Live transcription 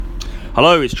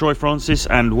Hello, it's Troy Francis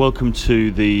and welcome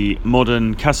to the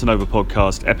Modern Casanova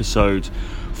podcast, episode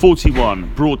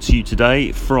 41, brought to you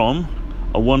today from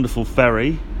a wonderful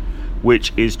ferry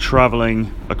which is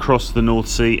travelling across the North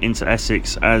Sea into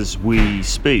Essex as we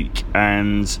speak.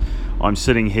 And I'm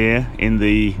sitting here in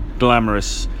the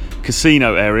glamorous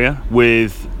casino area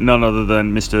with none other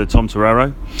than Mr. Tom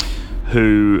Torero,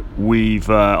 who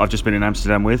I've just been in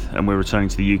Amsterdam with, and we're returning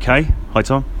to the UK. Hi,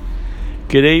 Tom.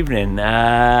 Good evening.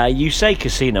 You say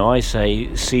casino, I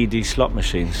say CD slot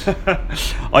machines.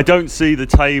 I don't see the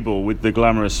table with the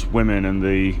glamorous women and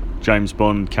the James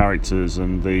Bond characters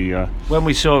and the... When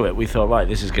we saw it, we thought, right,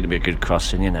 this is going to be a good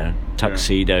crossing,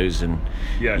 tuxedos and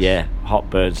hot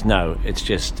birds. No,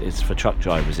 it's for truck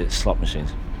drivers, it's slot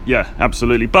machines. Yeah,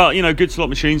 absolutely. But, good slot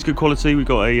machines, good quality. We've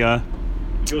got a...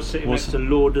 You're sitting next to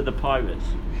Lord of the Pirates.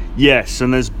 Yes,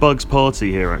 and there's Bugs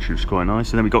Party here actually, which is quite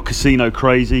nice. And then we've got Casino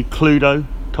Crazy, Cluedo,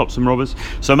 Cops and Robbers.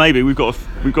 So maybe we've got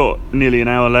nearly an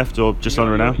hour left, or just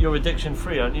under an hour. You're addiction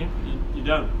free, aren't you? You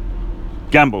don't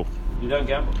gamble. You don't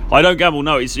gamble. I don't gamble.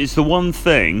 No, it's the one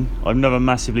thing I've never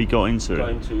massively got into.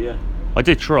 Yeah. I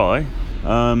did try,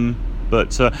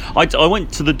 but I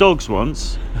went to the dogs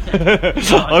once.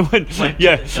 Literally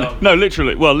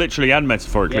and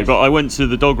metaphorically. Yes. But I went to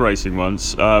the dog racing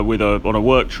once on a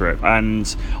work trip,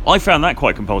 and I found that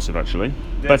quite compulsive actually.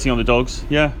 Yeah. Betting on the dogs.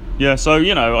 Yeah. So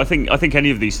I think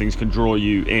any of these things can draw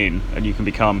you in, and you can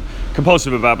become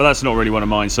compulsive about. But that's not really one of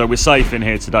mine. So we're safe in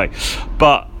here today.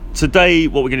 But today,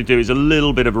 what we're going to do is a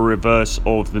little bit of a reverse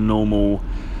of the normal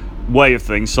way of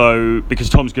things. So because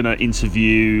Tom's going to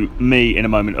interview me in a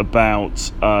moment about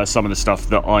some of the stuff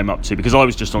that I'm up to, because I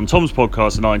was just on Tom's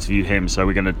podcast and I interviewed him, so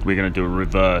we're going to do a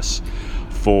reverse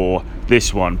for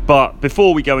this one. But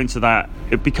before we go into that,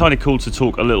 it'd be kind of cool to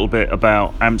talk a little bit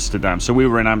about Amsterdam. So we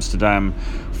were in Amsterdam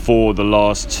for the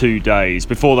last 2 days.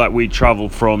 Before that, we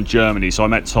travelled from Germany. So I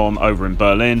met Tom over in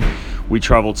Berlin. We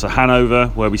travelled to Hanover,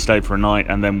 where we stayed for a night,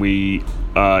 and then we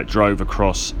drove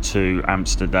across to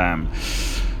Amsterdam.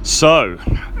 So,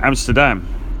 Amsterdam,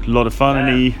 a lot of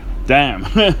fun. Damn.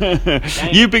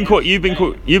 You've been quite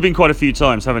a few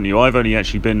times, haven't you? I've only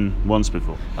actually been once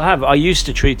before. I have. I used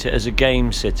to treat it as a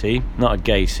game city, not a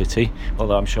gay city,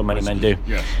 although I'm sure many men do.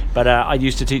 Yeah. But I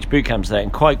used to teach boot camps there,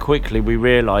 and quite quickly we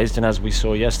realised, and as we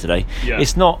saw yesterday,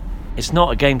 it's not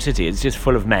a game city. It's just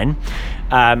full of men.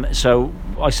 So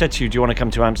I said to you, do you want to come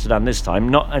to Amsterdam this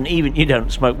time? And even you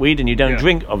don't smoke weed and you don't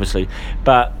drink, obviously,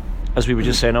 but as we were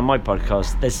just saying on my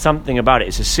podcast, there's something about it.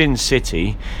 It's a sin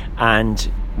city,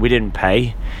 and we didn't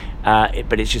pay,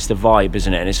 but it's just the vibe,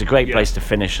 isn't it? And it's a great place to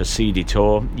finish a CD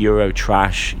tour. Euro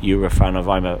trash, you're a fan of,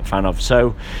 I'm a fan of.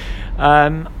 So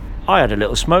I had a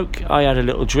little smoke, I had a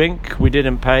little drink. We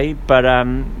didn't pay, but I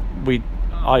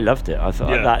loved it. I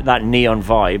thought that neon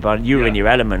vibe, you were in your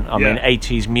element. I mean,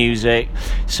 80s music,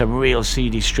 some real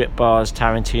seedy strip bars,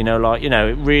 Tarantino,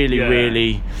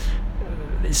 really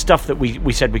stuff that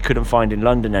we said we couldn't find in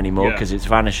London anymore because it's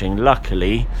vanishing.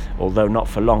 Luckily, although not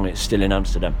for long, it's still in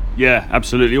Amsterdam. Yeah,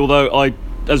 absolutely. Although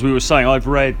as we were saying, I've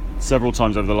read several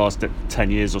times over the last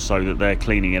 10 years or so that they're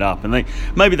cleaning it up, and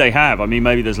maybe they have. I mean,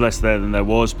 maybe there's less there than there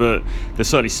was, but there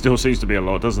certainly still seems to be a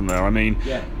lot, doesn't there? I mean,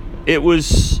 it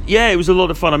was a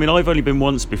lot of fun. I mean, I've only been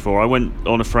once before. I went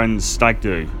on a friend's stag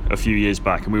do a few years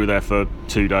back, and we were there for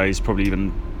 2 days, probably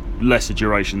even lesser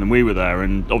duration than we were there.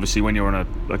 And obviously when you're on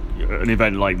an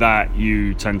event like that,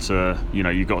 you tend to,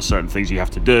 you've got certain things you have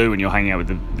to do, and you're hanging out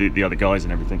with the other guys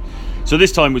and everything. So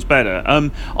this time was better.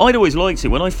 I'd always liked it.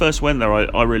 When I first went there,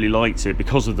 I really liked it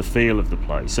because of the feel of the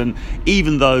place. And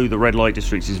even though the red light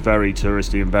district is very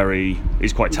touristy and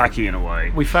is quite tacky in a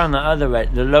way, we found that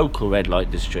the local red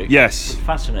light district. Yes. It's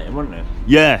fascinating, wasn't it?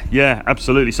 Yeah,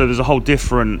 absolutely. So there's a whole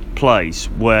different place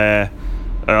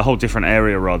a whole different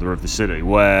area of the city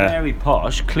where very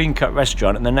posh, clean cut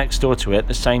restaurant, and the next door to it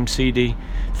the same seedy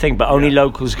thing, but only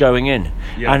locals going in.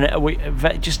 And we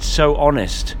just so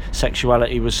honest.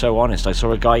 Sexuality was so honest. I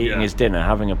saw a guy eating his dinner,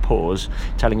 having a pause,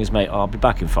 telling his mate, I'll be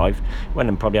back in 5. Went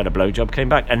and probably had a blowjob, came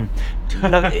back, and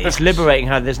it's liberating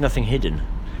how there's nothing hidden.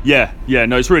 No,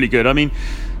 it's really good. I mean,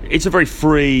 it's a very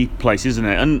free place, isn't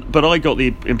it? But I got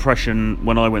the impression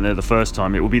when I went there the first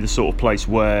time, it would be the sort of place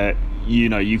where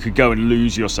you could go and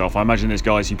lose yourself. I imagine there's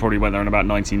guys who probably went there in about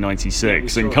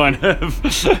 1996 and kind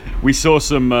of we saw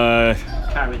some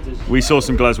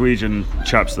Glaswegian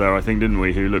chaps there, I think, didn't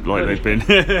we, who looked like they'd been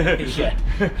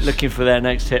looking for their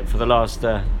next hit for the last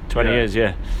 20 years.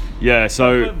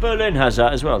 So Berlin has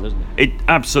that as well, doesn't it? It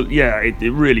absolutely,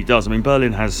 it really does. I mean,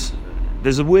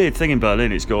 there's a weird thing in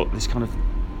Berlin. It's got this kind of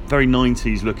very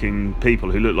 90s looking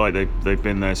people who look like they've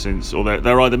been there since, or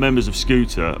they're either members of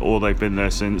Scooter or they've been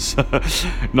there since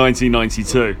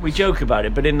 1992. We joke about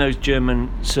it, but in those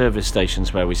German service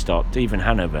stations where we stopped, even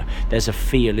Hanover, there's a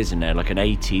feel, isn't there? Like an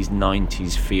 80s,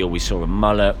 90s feel. We saw a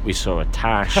mullet, we saw a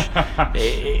tash.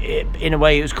 In a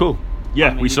way, it was cool. Yeah,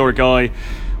 I mean, we saw a guy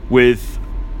with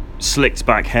slicked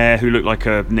back hair who looked like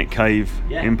a Nick Cave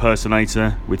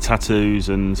impersonator with tattoos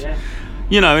and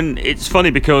and it's funny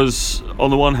because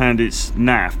on the one hand it's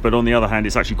naff, but on the other hand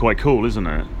it's actually quite cool, isn't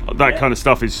it? That kind of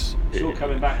stuff is it's all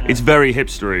coming back now. It's very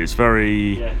hipstery, it's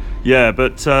very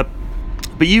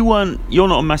but you're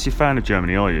not a massive fan of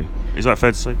Germany, are you? Is that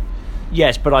fair to say?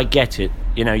 Yes, but I get it.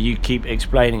 You keep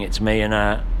explaining it to me, and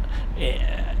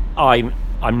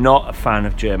I'm not a fan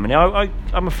of Germany.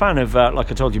 I'm a fan of, like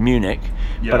I told you, Munich,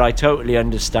 but I totally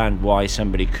understand why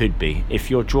somebody could be. If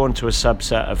you're drawn to a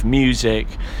subset of music,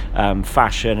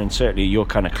 fashion, and certainly your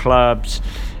kind of clubs,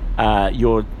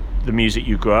 the music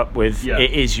you grew up with,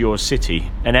 it is your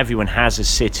city, and everyone has a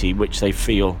city which they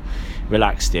feel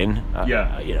relaxed in.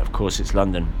 Of course, it's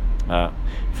London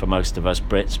for most of us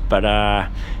Brits, but.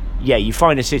 You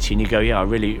find a city and you go, I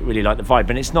really, really like the vibe.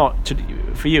 And it's not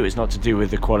for you. It's not to do with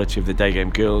the quality of the day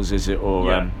game girls, is it,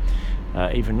 or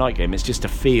even night game? It's just a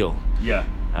feel.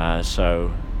 I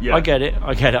get it.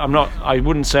 I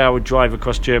wouldn't say I would drive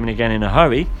across Germany again in a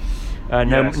hurry.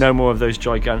 No more of those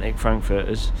gigantic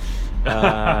Frankfurters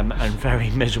and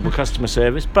very miserable customer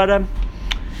service. But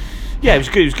it was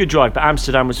good. It was a good drive, but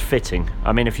Amsterdam was fitting.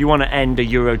 I mean, if you want to end a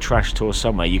Euro trash tour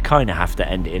somewhere, you kind of have to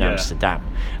end it in Amsterdam.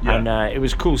 And it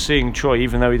was cool seeing Troy,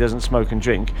 even though he doesn't smoke and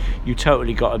drink. You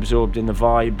totally got absorbed in the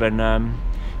vibe and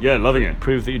loving it.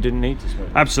 Proved that you didn't need to smoke.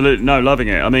 Absolutely, no, loving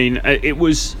it. I mean, it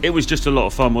was just a lot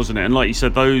of fun, wasn't it? And like you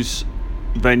said, those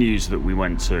venues that we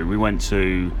went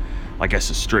to, I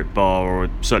guess, a strip bar or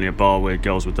certainly a bar where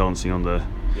girls were dancing on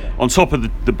top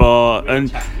of the bar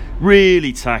and.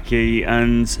 Really tacky,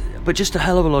 but just a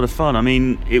hell of a lot of fun. I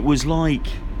mean, it was like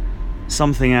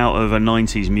something out of a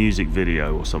 90s music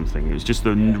video or something. It was just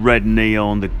the red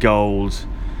neon, the gold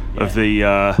of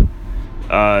the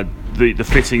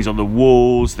fittings on the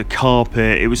walls, the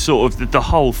carpet. It was sort of the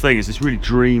whole thing is this really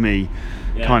dreamy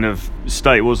kind of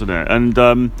state, wasn't it?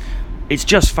 And it's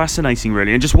just fascinating,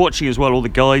 really, and just watching as well all the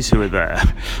guys who are there,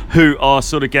 who are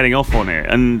sort of getting off on it,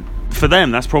 and for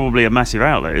them that's probably a massive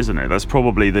outlet, isn't it? That's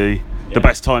probably the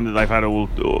best time that they've had all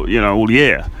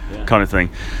year, kind of thing.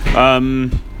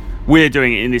 We're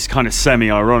doing it in this kind of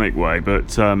semi-ironic way,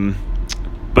 but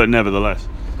nevertheless.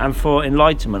 And for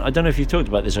enlightenment, I don't know if you talked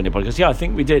about this on your podcast. I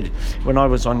think we did when I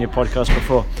was on your podcast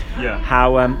before.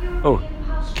 How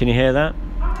can you hear that?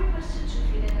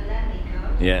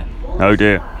 Oh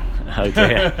dear. Oh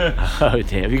dear.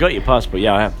 Have you got your passport?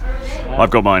 Yeah, I have. I've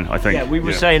got mine, I think. Yeah, we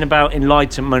were saying about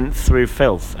enlightenment through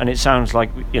filth, and it sounds like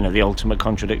the ultimate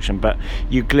contradiction, but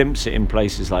you glimpse it in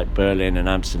places like Berlin and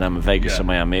Amsterdam and Vegas and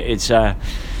Miami. It's I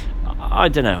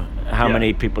don't know how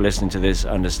many people listening to this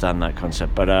understand that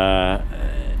concept, but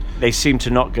they seem to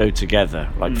not go together,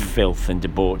 like filth and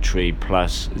debauchery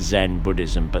plus Zen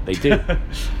Buddhism, but they do.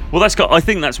 Well, I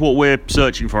think that's what we're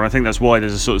searching for. I think that's why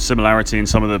there's a sort of similarity in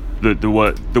some of the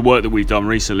work that we've done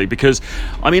recently. Because,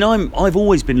 I mean, I've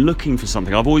always been looking for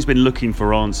something. I've always been looking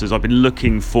for answers. I've been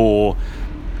looking for,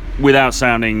 without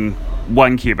sounding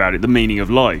wanky about it, the meaning of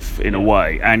life in a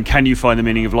way. And can you find the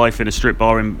meaning of life in a strip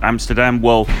bar in Amsterdam?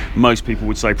 Well, most people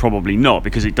would say probably not,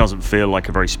 because it doesn't feel like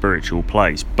a very spiritual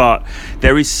place. But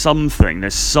there's some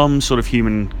sort of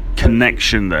human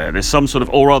connection there. There's some sort of,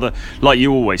 or rather, like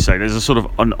you always say, there's a sort of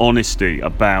an honesty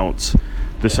about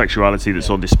the sexuality that's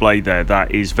on display there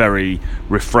that is very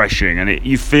refreshing, and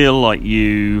you feel like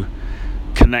you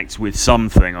connect with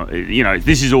something.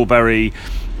 This is all very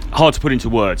hard to put into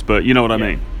words, but you know what I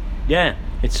mean. Yeah,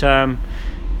 it's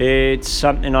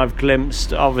something I've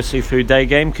glimpsed, obviously, through day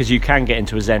game, because you can get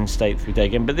into a Zen state through day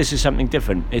game, but this is something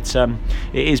different. It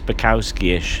is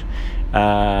Bukowski-ish,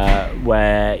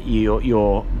 where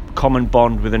your common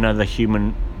bond with another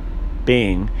human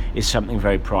being is something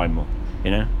very primal,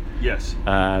 Yes.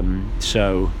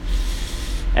 So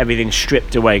everything's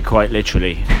stripped away quite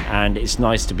literally, and it's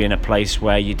nice to be in a place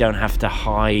where you don't have to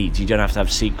hide, you don't have to have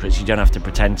secrets, you don't have to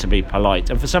pretend to be polite.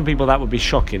 And for some people that would be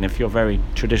shocking if you're very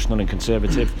traditional and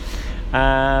conservative,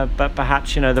 but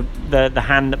perhaps the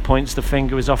hand that points the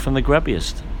finger is often the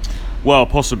grubbiest. Well,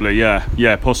 possibly,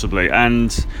 yeah, possibly.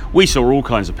 And we saw all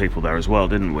kinds of people there as well,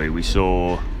 didn't we? We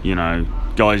saw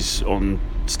guys on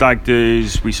stag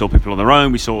do's, we saw people on their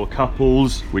own, we saw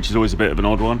couples, which is always a bit of an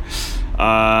odd one,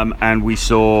 and we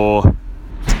saw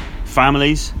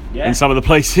families in some of the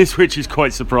places, which is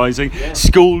quite surprising. Yeah.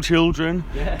 School children,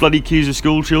 Yeah. bloody queues of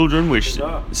school children, which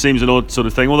Bizarre. seems an odd sort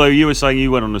of thing. Although you were saying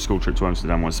you went on a school trip to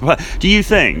Amsterdam once. But do you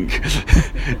think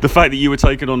the fact that you were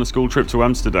taken on a school trip to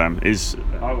Amsterdam is,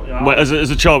 as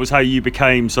a child, was how you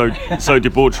became so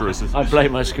debaucherous? I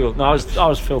blame my school. No, I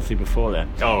was filthy before then.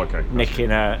 Oh, okay.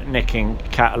 Nicking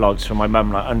catalogues from my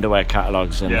mum, like underwear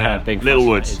catalogues, and being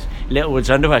Littlewoods. fascinated. Littlewoods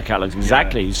underwear catalogues,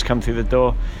 exactly. Yeah. Used to come through the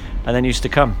door, and then used to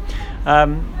come.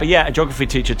 But yeah, a geography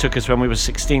teacher took us when we were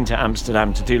 16 to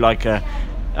Amsterdam to do like a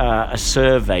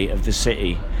survey of the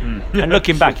city. And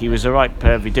looking back, he was a right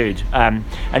pervy dude. And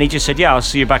he just said, "Yeah, I'll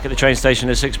see you back at the train station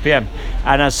at 6 p.m."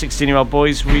 And as 16-year-old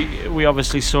boys, we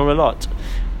obviously saw a lot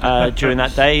during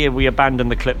that day. We abandoned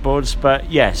the clipboards,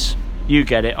 but yes, you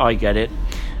get it, I get it.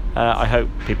 I hope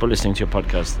people listening to your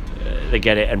podcast, they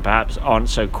get it and perhaps aren't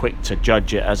so quick to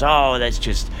judge it as, oh, that's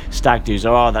just stag do's,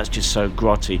 or oh, that's just so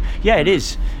grotty. Yeah, it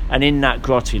is. And in that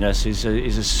grottiness is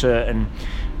a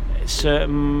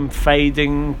certain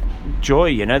fading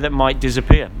joy, that might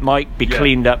disappear, might be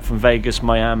cleaned up from Vegas,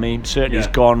 Miami. Certainly is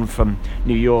gone from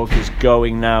New York, is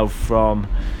going now from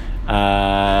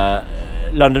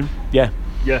London.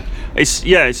 It's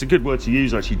a good word to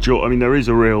use, actually. Joy. I mean, there is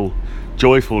a real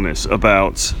joyfulness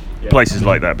about places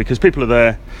like that, because people are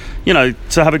there,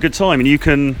 to have a good time, and you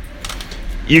can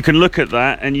look at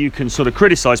that and you can sort of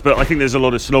criticize, but I think there's a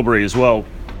lot of snobbery as well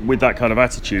with that kind of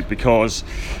attitude, because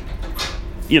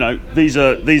these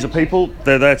are people,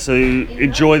 they're there to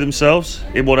enjoy themselves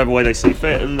in whatever way they see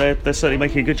fit, and they're certainly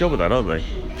making a good job of that, aren't they?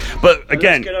 But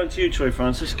again, let's get on to you, Troy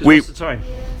Francis, because what's the time?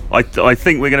 I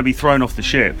think we're going to be thrown off the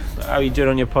ship. How are you doing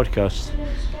on your podcast?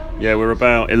 Yeah, we're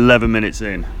about 11 minutes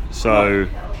in. So,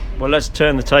 well, let's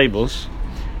turn the tables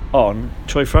on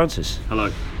Troy Francis. Hello.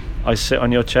 I sit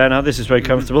on your chair now. This is very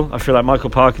comfortable. I feel like Michael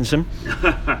Parkinson.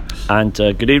 And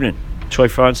good evening, Troy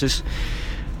Francis.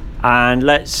 And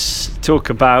let's talk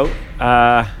about,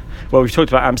 we've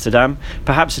talked about Amsterdam.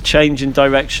 Perhaps a change in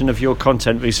direction of your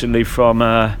content recently from,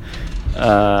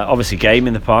 obviously, game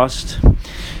in the past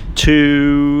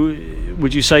to,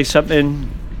 would you say something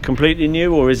completely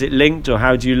new, or is it linked, or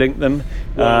how do you link them?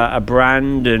 A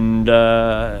brand and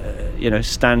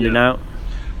standing out.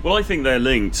 Well, I think they're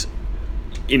linked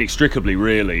inextricably,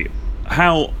 really.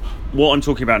 What I'm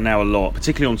talking about now a lot,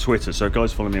 particularly on Twitter. So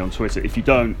guys, follow me on Twitter. If you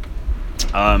don't,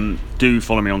 do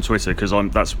follow me on Twitter, because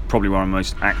that's probably where I'm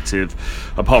most active,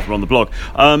 apart from on the blog.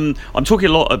 I'm talking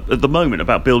a lot at the moment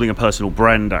about building a personal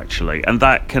brand, actually, and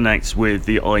that connects with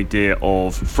the idea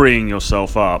of freeing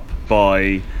yourself up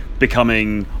by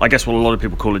becoming, I guess, what a lot of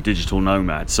people call a digital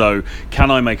nomad. So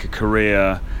can I make a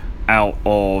career out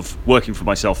of working for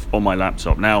myself on my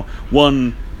laptop? Now,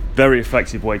 one very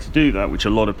effective way to do that, which a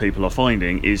lot of people are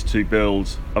finding, is to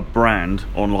build a brand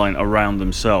online around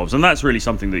themselves, and that's really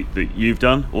something that you've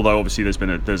done. Although obviously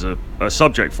there's a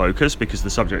subject focus, because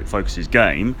the subject focus is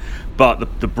game,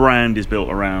 but the brand is built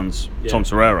around Tom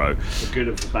Serrero. The good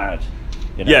of the bad.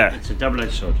 It's a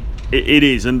double-edged sword. It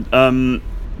is, and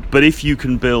but if you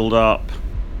can build up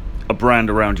a brand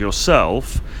around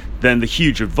yourself, then the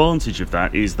huge advantage of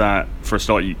that is that, for a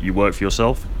start, you work for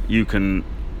yourself. You can,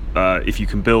 if you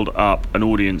can build up an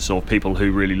audience of people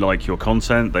who really like your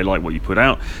content, they like what you put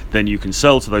out, then you can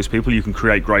sell to those people. You can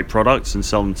create great products and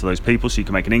sell them to those people, so you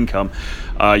can make an income.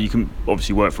 You can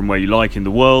obviously work from where you like in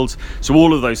the world. So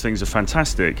all of those things are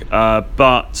fantastic.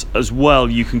 But as well,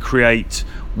 you can create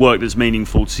work that's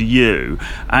meaningful to you,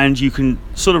 and you can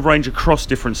sort of range across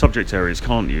different subject areas,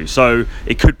 can't you? So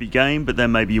it could be game, but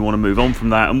then maybe you want to move on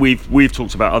from that, and we've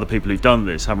talked about other people who've done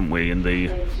this, haven't we?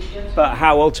 But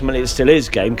how ultimately it still is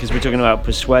game, because we're talking about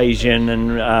persuasion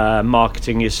and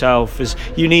marketing yourself. Is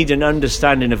you need an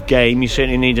understanding of game, you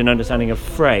certainly need an understanding of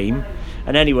frame.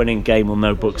 And anyone in game will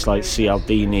know books like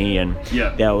Cialdini, and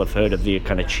they'll have heard of the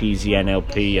kind of cheesy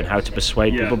NLP and how to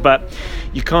persuade people. But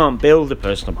you can't build a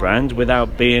personal brand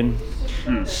without being,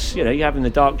 you're having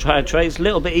the dark trades, a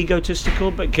little bit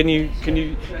egotistical. But can you?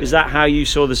 Is that how you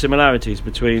saw the similarities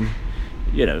between,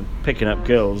 picking up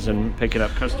girls and picking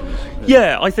up customers?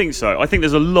 Yeah, I think so. I think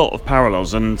there's a lot of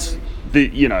parallels, and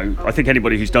I think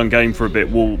anybody who's done game for a bit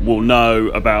will know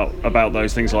about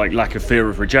those things, like lack of fear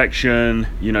of rejection.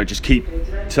 Just keep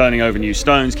turning over new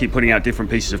stones, keep putting out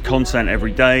different pieces of content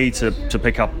every day to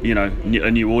pick up a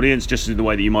new audience, just in the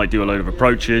way that you might do a load of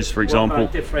approaches, for example. What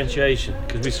about differentiation?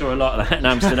 Because we saw a lot of that in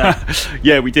Amsterdam.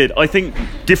 Yeah, we did. I think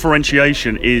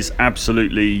differentiation is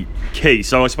absolutely key.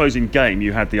 So I suppose in game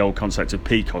you had the old concept of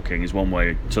peacocking is one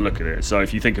way to look at it. So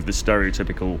if you think of the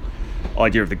stereotypical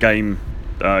idea of the game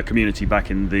community back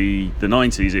in the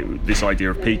 90s, this idea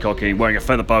of peacocking, wearing a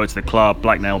feather boa to the club,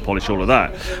 black nail polish, all of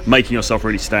that, making yourself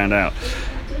really stand out.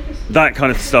 that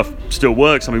kind of stuff still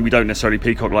works. I mean, we don't necessarily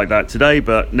peacock like that today,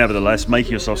 but nevertheless,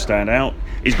 making yourself stand out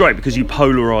is great because you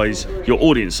polarize your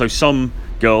audience. So some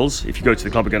girls, if you go to the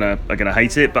club, are gonna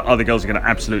hate it, but other girls are gonna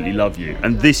absolutely love you.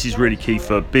 And this is really key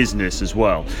for business as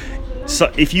well.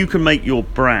 So if you can make your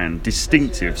brand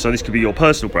distinctive, so this could be your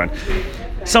personal brand,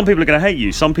 some people are going to hate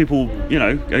you, some people, you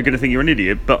know, are going to think you're an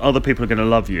idiot, but other people are going to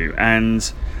love you,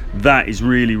 and that is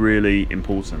really, really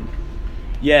important.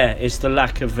 Yeah, it's the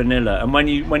lack of vanilla. And when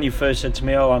you first said to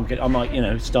me, I might, you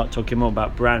know, start talking more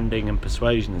about branding and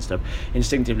persuasion and stuff,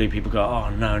 instinctively people go,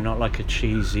 oh no, not like a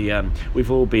cheesy,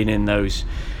 we've all been in those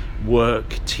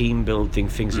work team building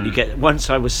things, and you get. Once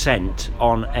I was sent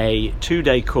on a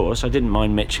 2-day course, I didn't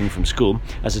mind mitching from school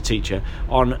as a teacher,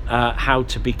 on how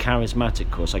to be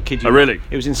charismatic course. I kid you. Oh, really?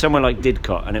 It was in somewhere like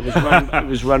Didcot, and it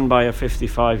was run by a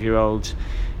 55-year-old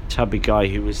tubby guy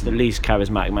who was the least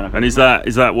charismatic man I've And is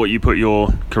that what you put your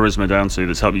charisma down to,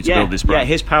 that's helped you to build this brand? Yeah,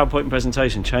 his PowerPoint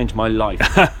presentation changed my life.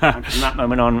 And from that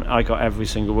moment on, I got every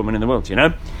single woman in the world, you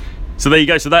know? So there you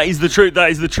go. So that is the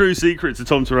true secret to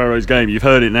Tom Torero's game. You've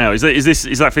heard it now. Is that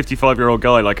 55-year-old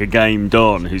guy like a game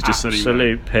don who's just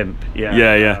absolute pimp? Yeah,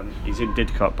 yeah. He's in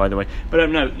Didcot, by the way. But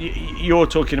no, you're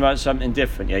talking about something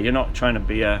different. Yeah, you're not trying to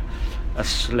be a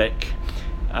slick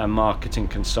marketing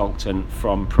consultant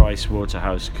from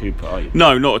PricewaterhouseCoopers, are you?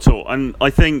 No, not at all. And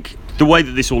I think the way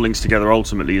that this all links together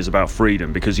ultimately is about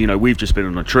freedom, because, you know, we've just been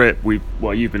on a trip.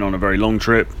 You've been on a very long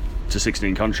trip to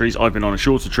 16 countries. I've been on a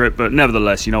shorter trip, but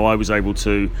nevertheless, you know, I was able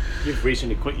to. You've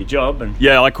recently quit your job, and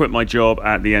yeah, I quit my job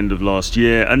at the end of last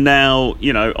year, and now,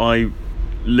 you know, I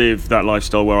live that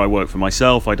lifestyle where I work for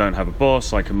myself. I don't have a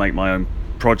boss. I can make my own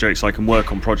projects. I can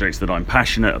work on projects that I'm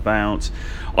passionate about.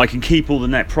 I can keep all the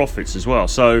net profits as well.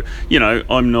 So, you know,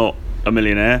 I'm not a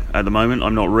millionaire at the moment.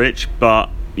 I'm not rich, but,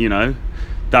 you know,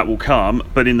 that will come.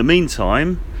 But in the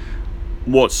meantime,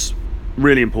 what's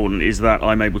really important is that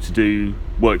I'm able to do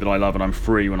work that I love, and I'm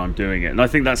free when I'm doing it. And I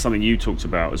think that's something you talked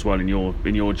about as well in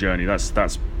your journey. Was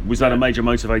that a major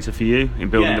motivator for you in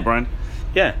building the brand?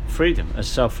 Yeah, freedom. As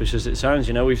selfish as it sounds,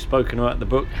 you know, we've spoken about the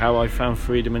book, How I Found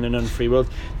Freedom in an Unfree World.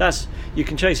 You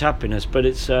can chase happiness, but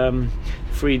it's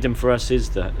freedom for us is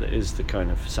the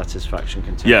kind of satisfaction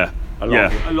contained.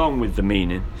 Along with the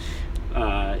meaning,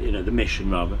 you know, the mission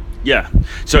rather. Yeah.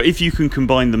 So if you can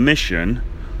combine the mission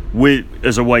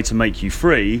as a way to make you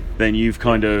free, then you've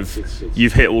kind of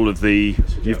you've hit all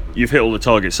the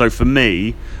targets. So for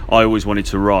me, I always wanted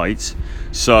to write.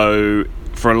 So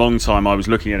for a long time, I was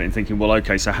looking at it and thinking, well,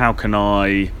 okay, so how can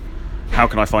I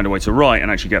find a way to write and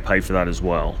actually get paid for that as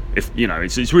well? If you know,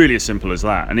 it's really as simple as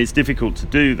that, and it's difficult to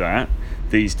do that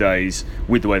these days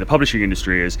with the way the publishing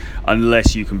industry is,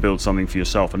 unless you can build something for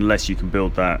yourself, unless you can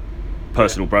build that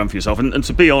personal brand for yourself. And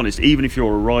to be honest, even if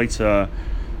you're a writer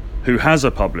who has a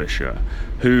publisher,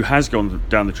 who has gone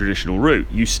down the traditional route,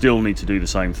 you still need to do the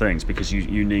same things, because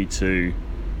you need to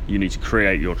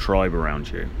create your tribe around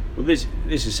you. Well, this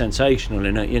is sensational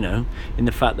in it, you know, in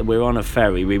the fact that we're on a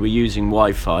ferry, we were using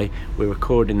Wi-Fi, we're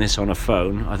recording this on a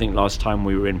phone. I think last time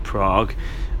we were in Prague.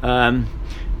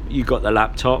 You got the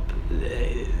laptop.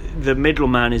 The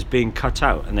middleman is being cut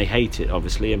out, and they hate it,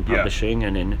 obviously, in publishing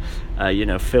and in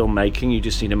filmmaking. You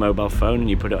just need a mobile phone and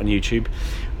you put it on YouTube.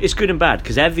 It's good and bad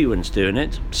because everyone's doing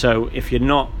it. So if you're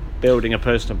not building a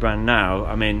personal brand now,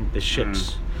 I mean, the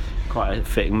ship's quite a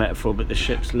fitting metaphor, but the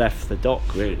ship's left the dock,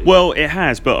 really. Well, it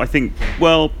has, but I think,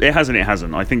 it has and it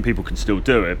hasn't. I think people can still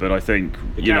do it, but I think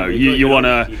you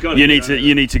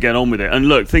need to get on with it. And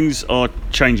look, things are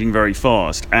changing very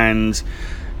fast, and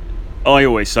I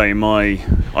always say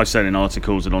I've said in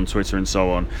articles and on Twitter and so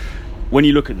on, when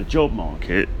you look at the job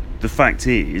market, the fact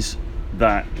is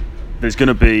that there's going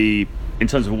to be, in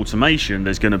terms of automation,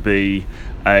 there's going to be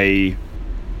a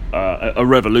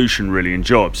revolution really in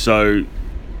jobs. So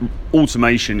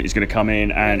automation is going to come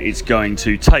in and it's going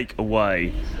to take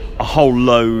away a whole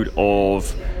load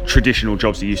of traditional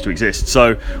jobs that used to exist.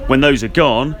 So when those are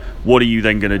gone, what are you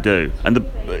then going to do? And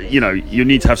you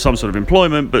need to have some sort of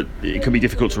employment, but it can be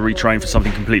difficult to retrain for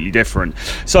something completely different.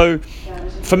 So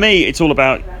for me, it's all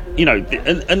about,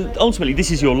 and ultimately this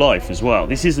is your life as well.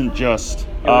 This isn't just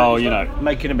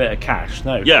making a bit of cash.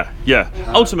 No. Yeah.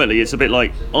 Ultimately, it's a bit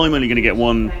like, I'm only going to get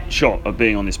one shot of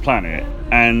being on this planet,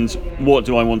 and what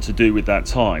do I want to do with that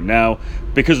time? Now,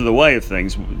 because of the way of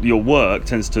things, your work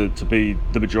tends to be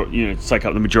the majority, to take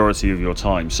up the majority of your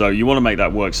time. So you want to make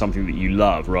that work something that you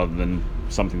love rather than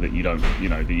something that you don't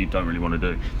really want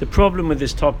to do. The problem with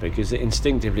this topic is that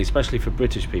instinctively, especially for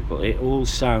British people, it all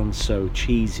sounds so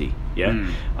cheesy.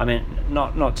 Yeah, I mean,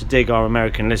 not to dig our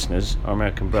American listeners, our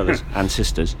American brothers and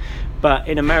sisters, but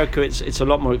in America it's a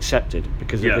lot more accepted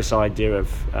because of this idea of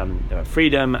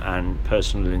freedom and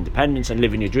personal independence and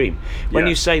living your dream. When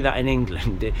you say that in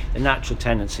England, the natural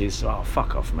tendency is, oh,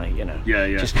 fuck off, mate.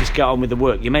 Just get on with the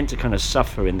work. You're meant to kind of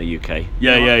suffer in the UK.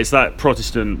 It's that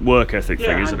Protestant work ethic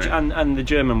thing, isn't it? And the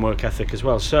German work ethic as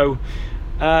well. So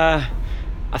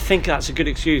I think that's a good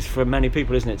excuse for many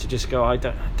people, isn't it, to just go, I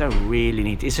don't really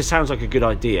need it. Just sounds like a good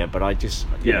idea, but I just,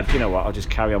 you know what, I'll just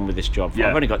carry on with this job.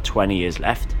 I've only got 20 years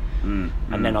left, and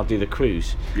then I'll do the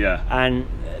cruise. And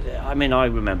I mean, I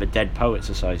remember Dead Poet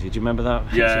Society. Do you remember that?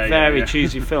 It's a very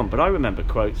cheesy film, but I remember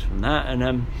quotes from that,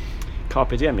 and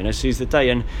Carpe Diem, seize the day.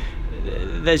 And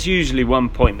there's usually one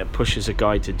point that pushes a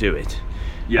guy to do it.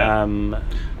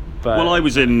 But I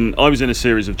was in a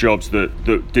series of jobs that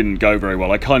didn't go very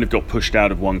well. I kind of got pushed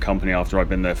out of one company after I'd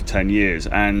been there for 10 years.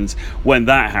 And when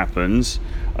that happens,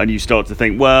 and you start to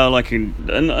think, well, I can,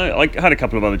 and I had a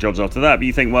couple of other jobs after that, but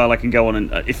you think, well, I can go on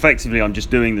and effectively I'm just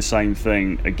doing the same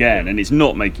thing again, and it's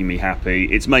not making me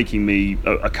happy. It's making me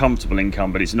a comfortable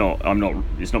income, but it's not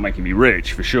making me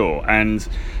rich for sure. And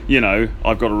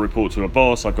I've got to report to a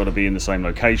boss, I've got to be in the same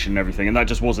location and everything, and that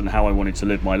just wasn't how I wanted to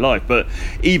live my life. But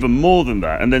even more than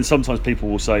that, and then sometimes people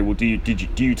will say, well, do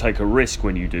you take a risk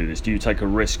when you do this? Do you take a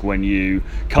risk when you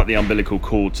cut the umbilical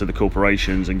cord to the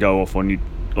corporations and go off on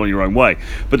your own way?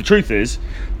 But the truth is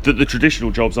that the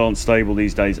traditional jobs aren't stable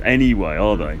these days anyway,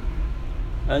 are they?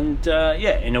 And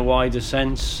in a wider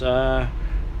sense, the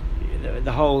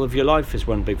whole of your life is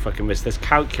one big fucking risk. There's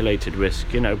calculated risk,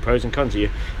 pros and cons.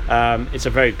 It's a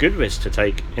very good risk to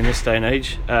take in this day and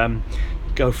age.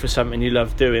 Go for something you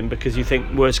love doing because you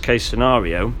think worst case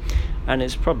scenario, and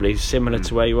it's probably similar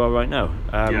to where you are right now.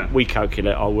 We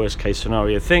calculate our worst case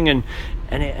scenario thing, and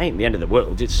it ain't the end of the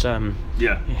world. It's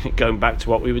going back to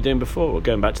what we were doing before, or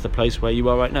going back to the place where you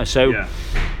are right now. So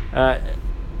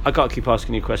I got to keep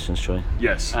asking you questions, Troy.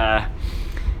 Yes.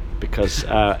 Because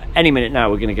any minute now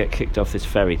we're going to get kicked off this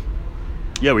ferry.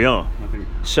 Yeah, we are. I think.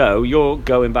 So you're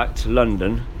going back to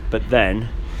London, but then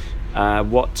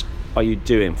what are you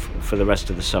doing for the rest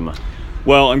of the summer?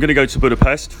 Well, I'm going to go to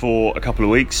Budapest for a couple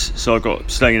of weeks, so I've got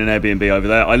staying in an Airbnb over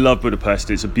there. I love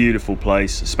Budapest. It's a beautiful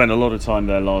place. I spent a lot of time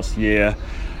there last year.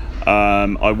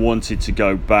 I wanted to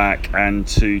go back and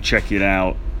to check it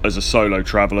out as a solo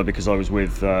traveller because I was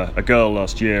with a girl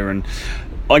last year, and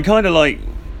I kind of like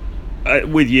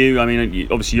with you. I mean,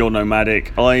 obviously you're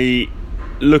nomadic. I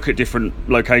look at different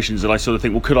locations and I sort of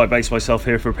think, well, could I base myself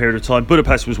here for a period of time?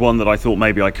 Budapest was one that I thought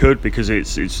maybe I could because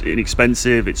it's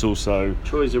inexpensive. It's also...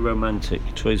 Troy's a romantic.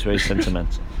 Troy's very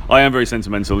sentimental. I am very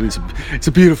sentimental, and it's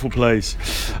a beautiful place.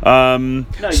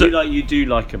 You do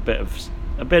like a bit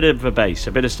of a base,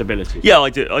 a bit of stability. Yeah,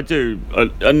 I do,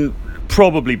 and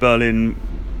probably Berlin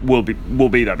will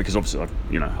be that because obviously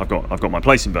I've got my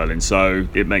place in Berlin, so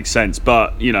it makes sense.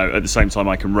 But at the same time,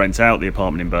 I can rent out the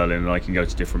apartment in Berlin and I can go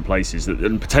to different places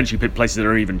and potentially pick places that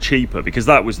are even cheaper, because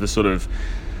that was the sort of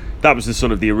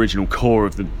the original core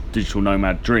of the digital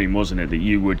nomad dream, wasn't it? That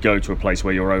you would go to a place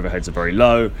where your overheads are very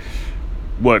low,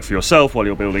 work for yourself while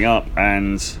you're building up,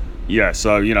 and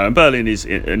and Berlin is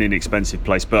an inexpensive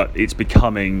place, but it's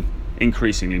becoming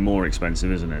increasingly more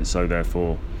expensive, isn't it? So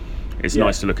therefore it's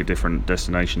nice to look at different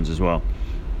destinations as well.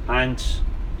 And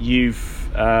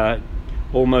you've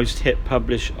almost hit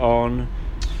publish on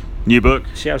new book.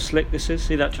 See how slick this is?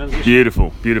 See that transition?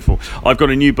 Beautiful. I've got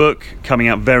a new book coming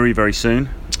out very, very soon.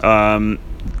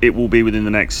 It will be within the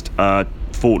next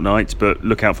fortnight, but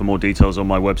look out for more details on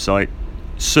my website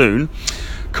soon,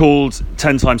 called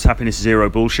 10 Times Happiness Zero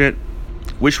Bullshit,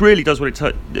 which really does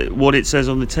what it says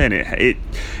on the tin.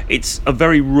 It's a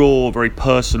very raw, very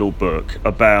personal book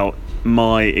about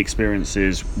my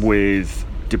experiences with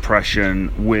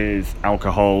depression, with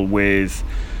alcohol, with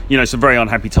some very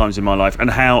unhappy times in my life, and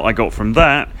how I got from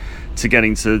that to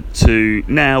getting to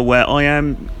now where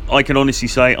I can honestly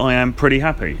say I am pretty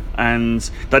happy. And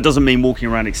that doesn't mean walking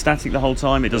around ecstatic the whole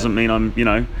time. It doesn't mean I'm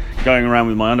going around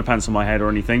with my underpants on my head or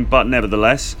anything, but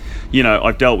nevertheless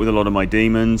I've dealt with a lot of my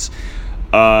demons,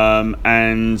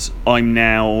 and I'm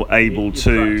now able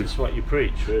to practice what you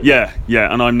preach, really. Yeah,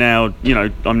 and I'm now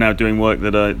doing work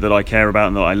that I care about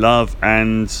and that I love,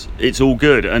 and it's all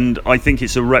good. And I think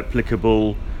it's a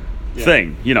replicable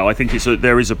thing. I think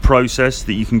there is a process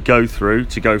that you can go through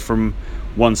to go from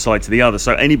one side to the other.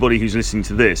 So anybody who's listening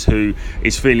to this who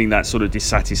is feeling that sort of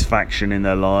dissatisfaction in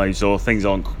their lives, or things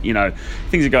aren't,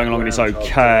 things are going along and it's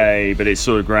okay, but it's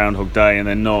sort of Groundhog Day and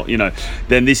they're not,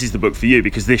 then this is the book for you,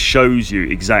 because this shows you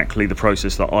exactly the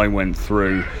process that I went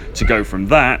through to go from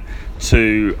that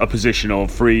to a position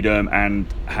of freedom and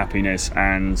happiness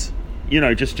and,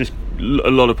 just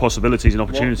a lot of possibilities and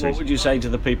opportunities. What would you say to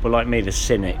the people like me, the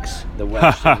cynics, the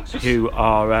Welsh cynics, who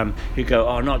go,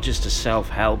 oh, not just a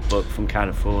self-help book from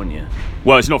California?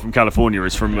 Well, it's not from California;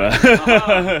 it's from.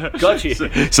 Got you.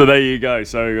 So there you go.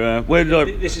 So where did I?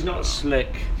 This is not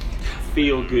slick,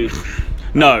 feel good.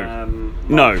 No,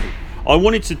 no. I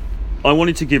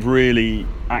wanted to give really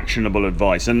actionable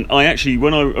advice, and I actually,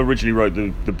 when I originally wrote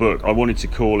the book, I wanted to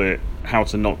call it How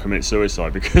to Not Commit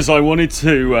Suicide, because I wanted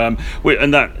to, and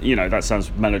that, that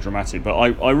sounds melodramatic, but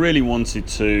I really wanted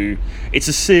to, it's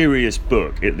a serious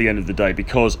book at the end of the day,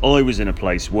 because I was in a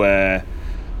place where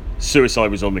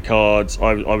suicide was on the cards.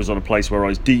 I was on a place where I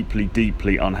was deeply,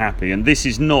 deeply unhappy, and this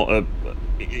is not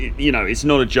it's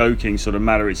not a joking sort of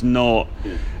matter. It's not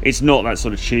that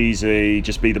sort of cheesy,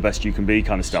 just be the best you can be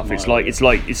kind of stuff. It's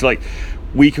like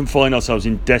we can find ourselves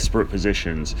in desperate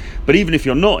positions, but even if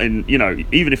you're not in,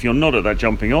 even if you're not at that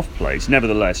jumping off place,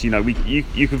 nevertheless,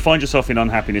 you can find yourself in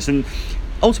unhappiness. And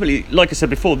ultimately, like I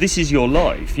said before, this is your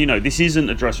life. This isn't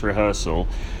a dress rehearsal.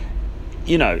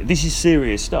 This is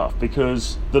serious stuff,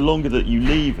 because the longer that you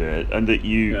leave it and that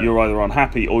you're either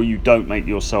unhappy or you don't make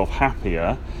yourself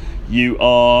happier,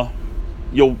 you're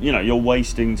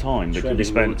wasting time that could be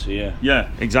spent. Water, yeah,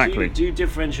 exactly. Do you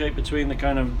differentiate between the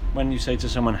kind of, when you say to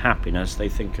someone happiness, they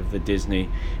think of the Disney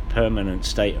permanent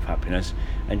state of happiness,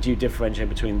 and do you differentiate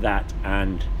between that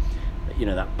and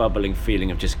that bubbling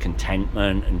feeling of just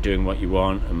contentment and doing what you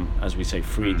want, and, as we say,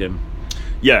 freedom?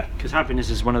 Yeah, because happiness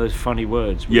is one of those funny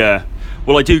words. Yeah,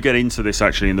 well, I do get into this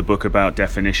actually in the book about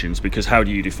definitions, because how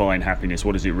do you define happiness?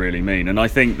 What does it really mean? And I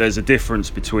think there's a difference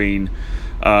between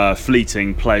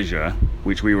fleeting pleasure,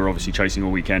 which we were obviously chasing all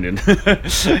weekend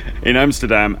in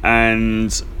Amsterdam,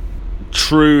 and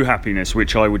true happiness,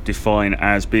 which I would define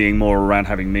as being more around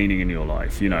having meaning in your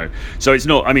life. So it's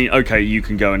not. I mean, okay, you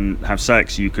can go and have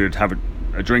sex, you could have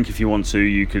a drink if you want to,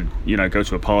 you could go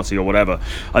to a party or whatever,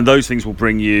 and those things will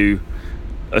bring you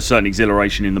a certain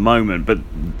exhilaration in the moment, but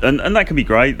and that can be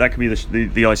great, that can be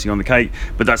the icing on the cake,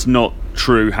 but that's not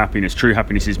true happiness. True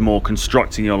happiness is more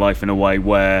constructing your life in a way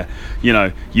where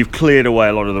you've cleared away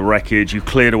a lot of the wreckage, you've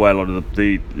cleared away a lot of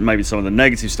the maybe some of the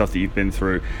negative stuff that you've been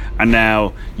through, and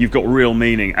now you've got real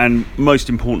meaning. And most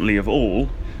importantly of all,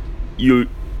 you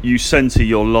center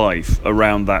your life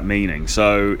around that meaning.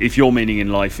 So if your meaning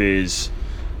in life is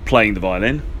playing the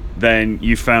violin, then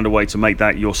you've found a way to make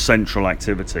that your central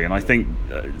activity. And I think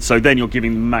so then you're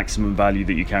giving the maximum value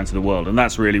that you can to the world, and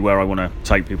that's really where I want to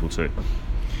take people to.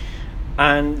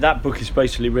 And that book is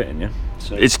basically written, yeah?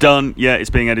 So it's done, yeah, it's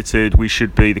being edited.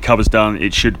 The cover's done,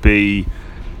 it should be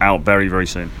out very, very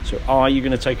soon. So are you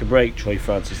going to take a break, Troy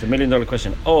Francis, the $1 million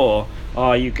question, or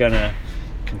are you going to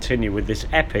continue with this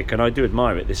epic, and I do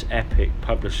admire it, this epic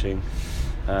publishing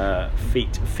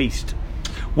feast?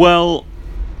 Well,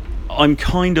 I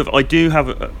do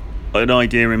have an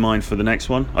idea in mind for the next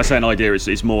one. I say an idea,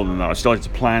 it's more than that. I've started to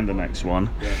plan the next one.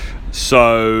 Yeah.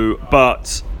 So,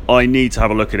 but I need to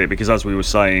have a look at it, because as we were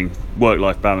saying,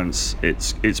 work-life balance,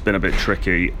 it's been a bit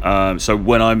tricky. So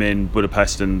when I'm in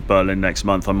Budapest and Berlin next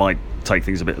month, I might take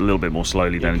things a little bit more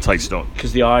slowly then and take stock.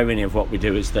 Because the irony of what we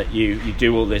do is that you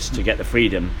do all this to get the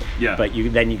freedom, but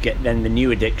then the new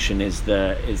addiction is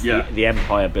the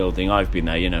empire building. I've been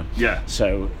there, Yeah.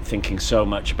 So thinking so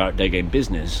much about day game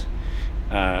business,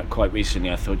 quite recently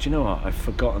I thought, you know what, I've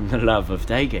forgotten the love of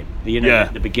day game.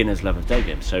 The beginner's love of day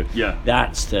game. So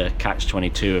that's the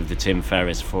catch-22 of the Tim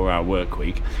Ferriss 4-hour work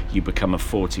week. You become a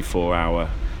 44-hour.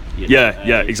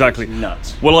 Exactly. It's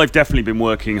nuts. Well, I've definitely been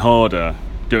working harder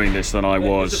doing this than I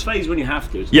was. It's a phase when you have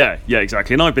to. Yeah,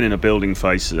 exactly. And I've been in a building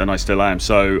phase, and I still am.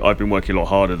 So I've been working a lot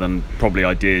harder than probably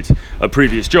I did at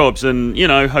previous jobs. And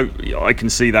I can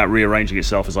see that rearranging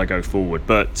itself as I go forward.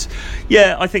 But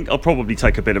yeah, I think I'll probably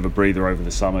take a bit of a breather over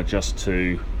the summer just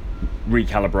to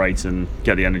recalibrate and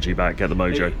get the energy back, get the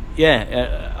mojo.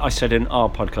 I said in our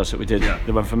podcast that we did,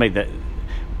 the one for me, that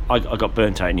I got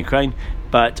burnt out in Ukraine,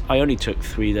 but I only took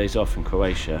 3 days off in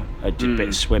Croatia. I did a bit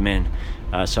of swimming,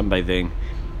 sunbathing,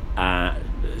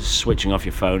 switching off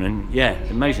your phone, and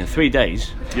amazing. 3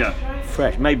 days,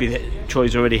 fresh. Maybe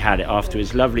Troy's already had it after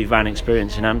his lovely van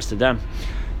experience in Amsterdam.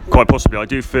 Quite possibly. I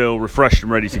do feel refreshed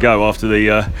and ready to go after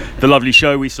the lovely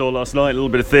show we saw last night. A little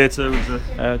bit of theatre.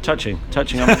 Touching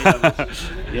on many levels.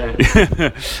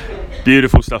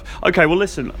 Beautiful stuff. Okay, well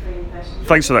listen,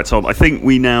 thanks for that, Tom. I think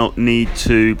we now need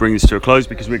to bring this to a close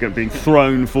because we're being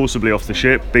thrown forcibly off the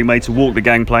ship, being made to walk the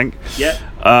gangplank. Yeah.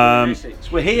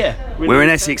 We're here. We're in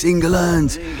Essex,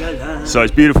 England. So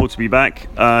it's beautiful to be back.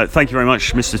 Thank you very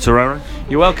much, Mr. Torero.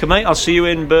 You're welcome, mate. I'll see you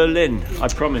in Berlin, I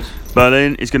promise.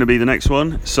 Berlin is going to be the next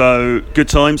one. So good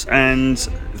times, and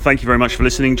thank you very much for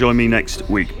listening. Join me next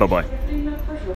week. Bye-bye.